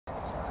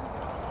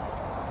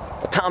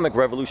Atomic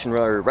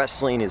Revolutionary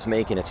Wrestling is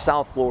making its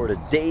South Florida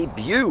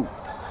debut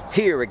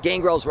here at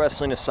Gangrel's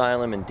Wrestling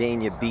Asylum in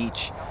Dania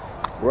Beach.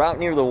 We're out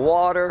near the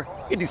water.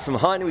 We can do some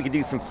hunting, we can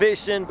do some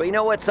fishing, but you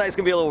know what? Tonight's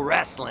gonna be a little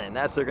wrestling.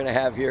 That's what they're gonna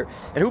have here.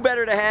 And who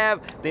better to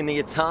have than the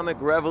Atomic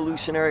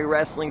Revolutionary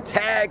Wrestling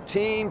Tag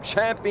Team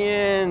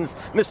Champions,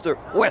 Mr.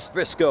 Wes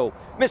Brisco,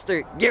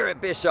 Mr.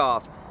 Garett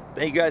Bischoff.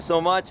 Thank you guys so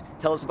much.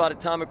 Tell us about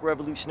Atomic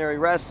Revolutionary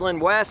Wrestling.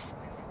 Wes,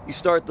 you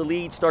start the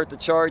lead, start the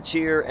charge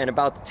here, and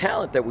about the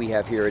talent that we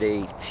have here at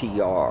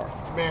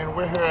ATR. Man,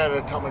 we're here at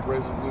Atomic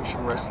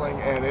Revolution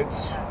Wrestling, and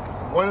it's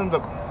one of the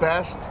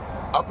best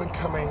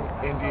up-and-coming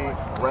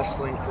indie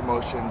wrestling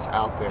promotions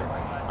out there.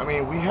 I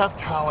mean, we have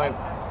talent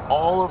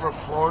all over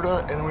Florida,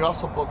 and then we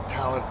also book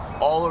talent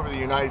all over the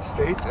United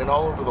States and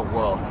all over the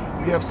world.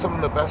 We have some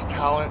of the best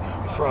talent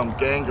from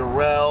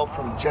Gangrel,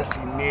 from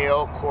Jesse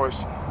Neal, of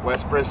course,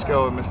 Wes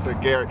Brisco and Mr.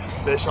 Garett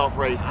Bischoff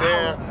right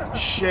there,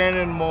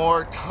 Shannon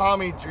Moore,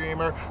 Tommy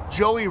Dreamer,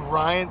 Joey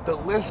Ryan. The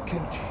list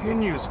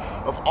continues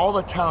of all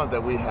the talent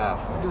that we have.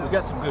 Dude, we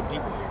got some good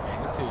people here,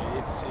 man. It's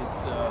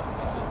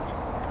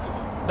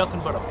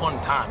nothing but a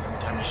fun time every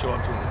time you show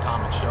up to an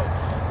Atomic show.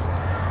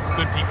 It's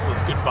good people,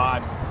 it's good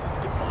vibes, it's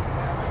good fun.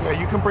 Yeah,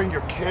 you can bring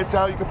your kids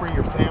out, you can bring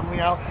your family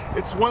out.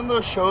 It's one of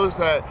those shows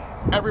that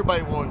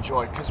everybody will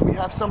enjoy because we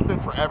have something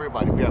for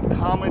everybody. We have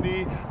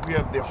comedy, we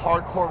have the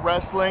hardcore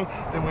wrestling,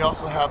 then we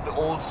also have the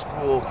old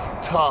school,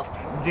 tough,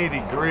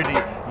 nitty gritty,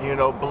 you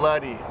know,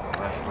 bloody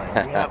wrestling.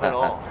 We have it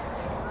all.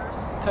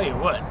 Tell you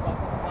what,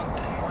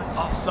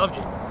 off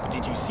subject, but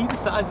did you see the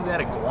size of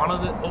that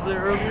iguana over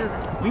there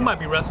earlier? We might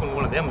be wrestling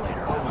one of them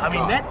later. Oh I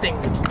mean, that thing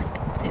is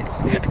like this.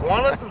 The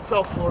iguanas in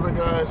South Florida,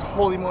 guys,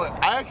 holy moly.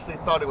 I actually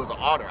thought it was an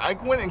otter. I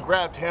went and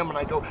grabbed him and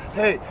I go,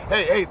 hey,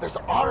 there's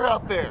an otter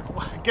out there.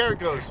 And Garett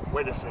goes,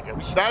 wait a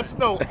second, that's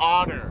no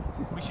otter.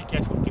 We should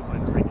catch one, get one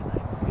in the ring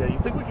tonight. Yeah, you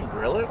think we can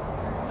grill it?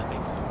 I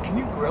think so. Can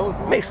you grill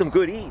iguanas? Make some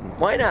good eating.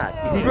 Why not?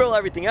 You can grill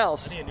everything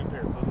else. I need a new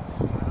pair of boots.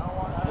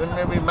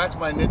 Then maybe match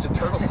my Ninja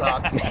Turtle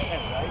socks.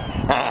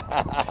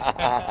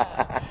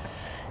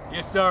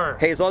 Yes, sir.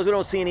 Hey, as long as we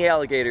don't see any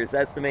alligators,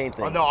 that's the main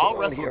thing. Oh, no, I'll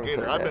wrestle a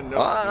gator. I've been known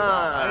to do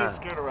that. I ain't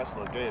scared to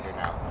wrestle a gator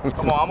now.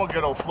 Come on, I'm a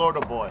good old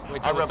Florida boy.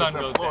 I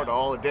represent Florida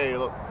all the day.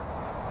 Look.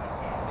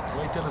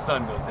 Wait till the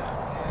sun goes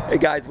down. Hey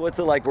guys, what's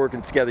it like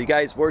working together? You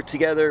guys worked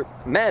together,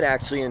 met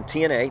actually in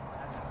TNA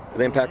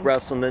with Impact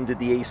Wrestling, then did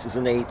the Aces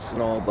and Eights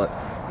and all, but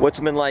what's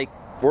it been like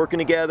working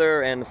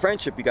together and the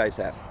friendship you guys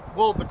have?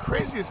 Well, the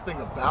craziest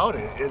thing about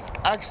it is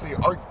actually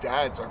our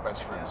dads are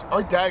best friends.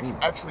 Our dads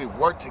actually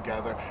worked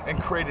together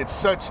and created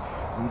such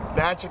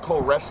magical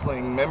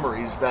wrestling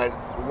memories that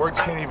words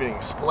can't even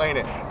explain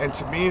it. And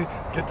to me,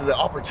 get the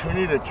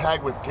opportunity to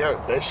tag with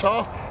Garett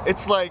Bischoff,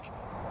 it's like,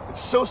 it's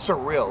so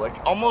surreal.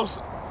 Like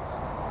almost,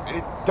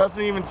 it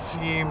doesn't even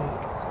seem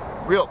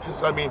real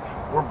because I mean,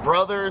 we're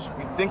brothers,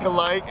 we think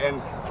alike,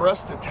 and for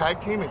us to tag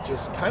team, it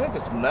just kind of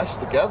just meshed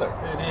together.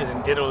 It is,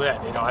 and ditto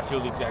that. You know, I feel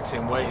the exact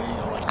same way. You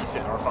know, like you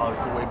said, our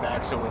fathers go way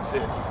back, so it's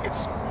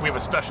we have a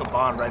special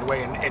bond right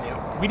away, and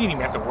we didn't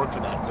even have to work for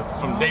that.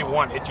 From day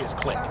one, it just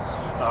clicked.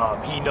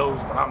 He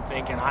knows what I'm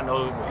thinking, I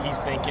know what he's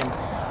thinking.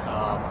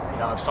 You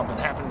know, if something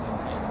happens, and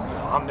you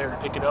know, I'm there to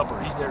pick it up, or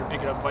he's there to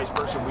pick it up, vice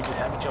versa. We just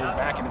have each other's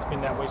back, and it's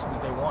been that way since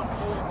day one.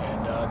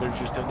 And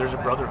there's a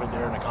brotherhood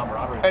there and a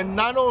camaraderie. And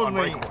not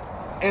only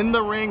in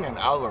the ring and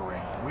out of the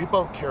ring, we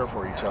both care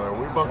for each other.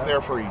 We're both there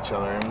for each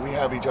other, and we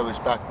have each other's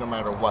back no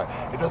matter what.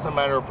 It doesn't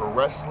matter if we're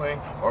wrestling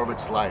or if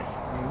it's life.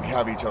 We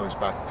have each other's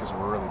back because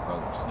we're really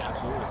brothers.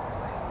 Absolutely.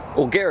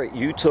 Well, Garett,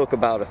 you took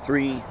about a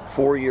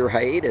 3-4 year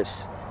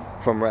hiatus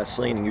from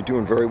wrestling, and you're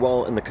doing very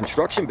well in the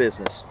construction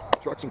business,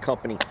 construction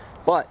company.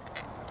 But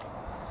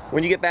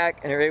when you get back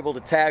and you're able to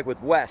tag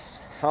with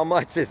Wes, how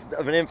much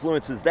of an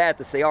influence is that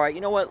to say, all right, you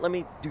know what, let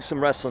me do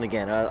some wrestling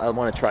again. I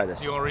want to try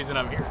this. It's the only reason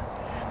I'm here.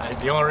 It's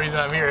the only reason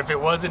I'm here. If it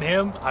wasn't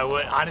him, I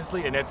would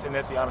honestly, and that's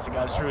the honest to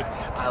God's truth.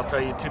 I'll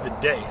tell you to the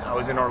day. I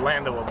was in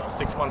Orlando about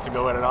 6 months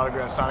ago at an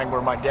autograph signing where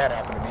my dad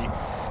happened to be,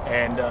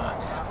 and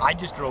I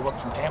just drove up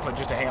from Tampa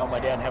just to hang out with my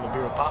dad and have a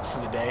beer with Pops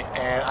for the day.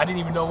 And I didn't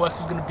even know Wes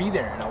was going to be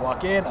there. And I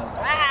walk in, I was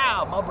like,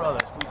 ah, my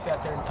brothers. We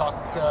sat there and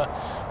talked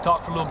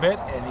for a little bit,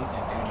 and he's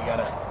like, dude, you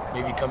gotta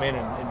maybe come in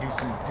and do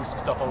some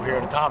stuff over here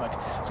at Atomic.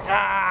 It's like,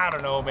 I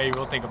don't know, maybe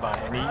we'll think about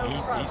it. And he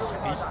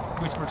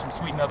whispered some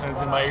sweet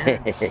nothings in my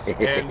ear.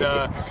 And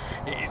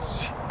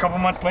it's a couple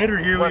months later,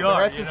 here we are. The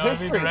rest is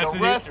history. The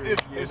rest is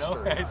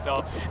history.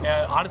 So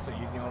honestly,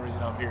 he's the only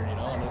reason I'm here. You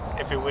know, and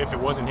if it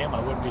wasn't him,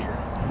 I wouldn't be here.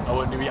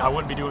 I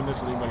wouldn't be doing this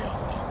with anybody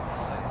else.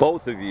 So.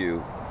 Both of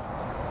you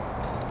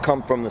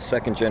come from the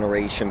second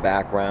generation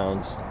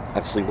backgrounds.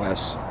 Obviously,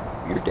 Wes,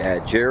 your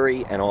dad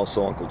Jerry, and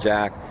also Uncle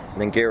Jack, and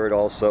then Garett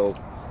also.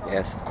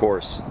 Yes, of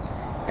course.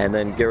 And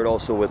then Garett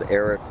also with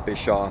Eric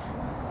Bischoff.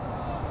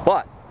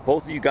 But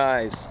both of you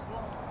guys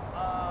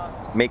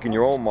making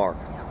your own mark,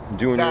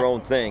 doing your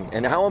own thing.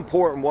 And how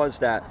important was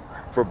that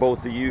for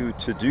both of you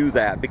to do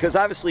that? Because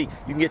obviously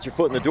you can get your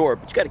foot in the door,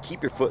 but you got to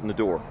keep your foot in the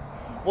door.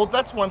 Well,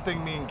 that's one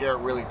thing me and Garett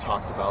really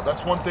talked about.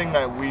 That's one thing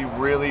that we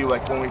really,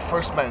 like, when we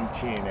first met in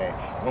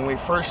TNA, when we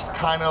first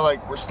kind of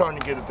like, we're starting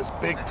to get at this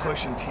big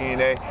push in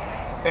TNA,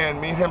 and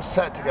me and him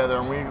sat together,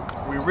 and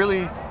we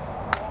really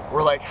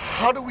were like,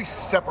 how do we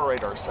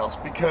separate ourselves?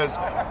 Because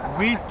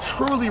we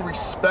truly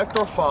respect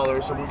our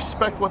fathers and we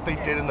respect what they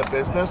did in the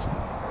business,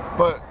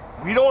 but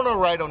we don't want to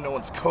ride on no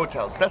one's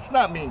coattails. That's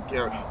not me and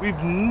Garett. We've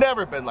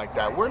never been like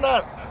that.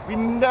 We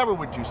never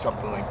would do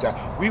something like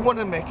that. We want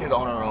to make it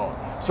on our own.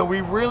 So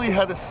we really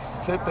had to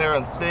sit there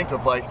and think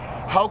of like,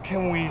 how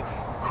can we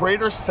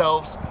create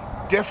ourselves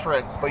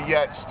different, but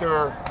yet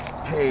still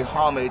pay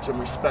homage and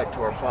respect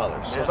to our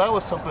fathers. So that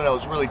was something that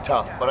was really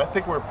tough, but I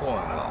think we're pulling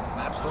it off.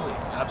 Absolutely,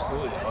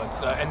 absolutely.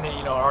 It's, and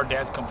you know, our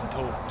dads come from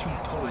two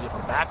totally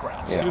different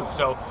backgrounds too,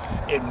 so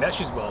it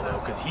meshes well though,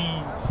 because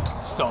he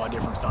saw a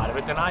different side of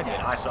it than I did.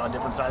 I saw a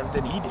different side of it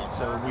than he did.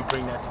 So we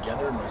bring that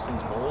together, and those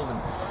things bowls, and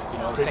you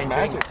know, same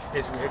magic.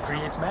 It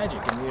creates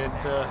magic,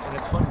 and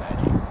it's fun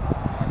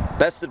magic.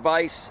 Best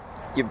advice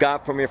you've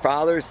got from your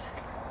fathers?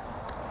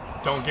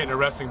 Don't get in the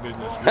wrestling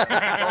business. Don't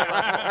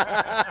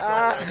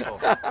wrestle.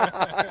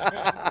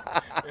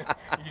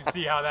 You can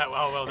see how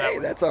well that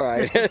went. That's all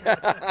right.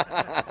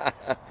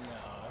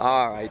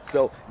 All right.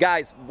 So,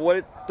 guys,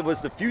 what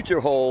was the future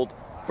hold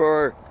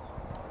for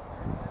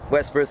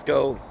Wes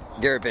Brisco,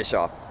 Garett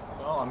Bischoff?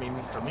 Well, I mean,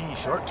 for me,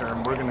 short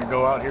term, we're gonna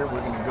go out here.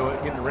 We're gonna go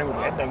get in the ring with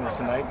the Headbangers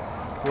tonight.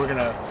 We're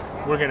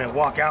gonna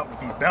walk out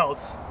with these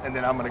belts, and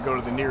then I'm gonna go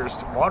to the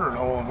nearest watering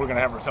hole, and we're gonna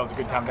have ourselves a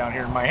good time down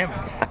here in Miami.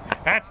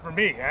 That's for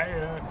me.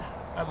 I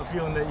have a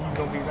feeling that he's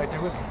gonna be right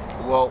there with me.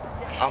 Well,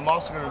 I'm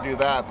also gonna do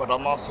that, but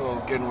I'm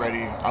also getting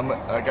ready.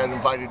 I got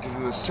invited to do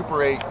the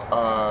Super 8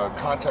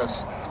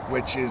 contest,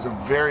 which is a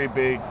very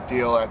big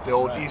deal at the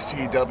old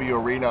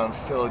ECW arena in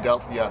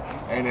Philadelphia,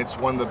 and it's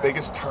one of the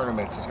biggest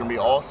tournaments. It's gonna be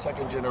all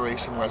second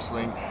generation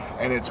wrestling,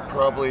 and it's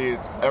probably,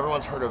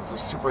 everyone's heard of the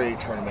Super 8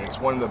 tournament. It's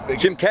one of the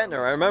biggest. Jim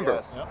Kettner, I remember.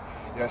 Yes. Yep.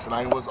 Yes, and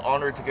I was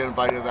honored to get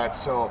invited to that,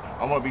 so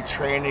I'm going to be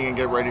training and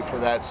get ready for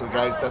that. So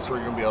guys, that's where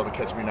you're going to be able to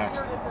catch me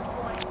next.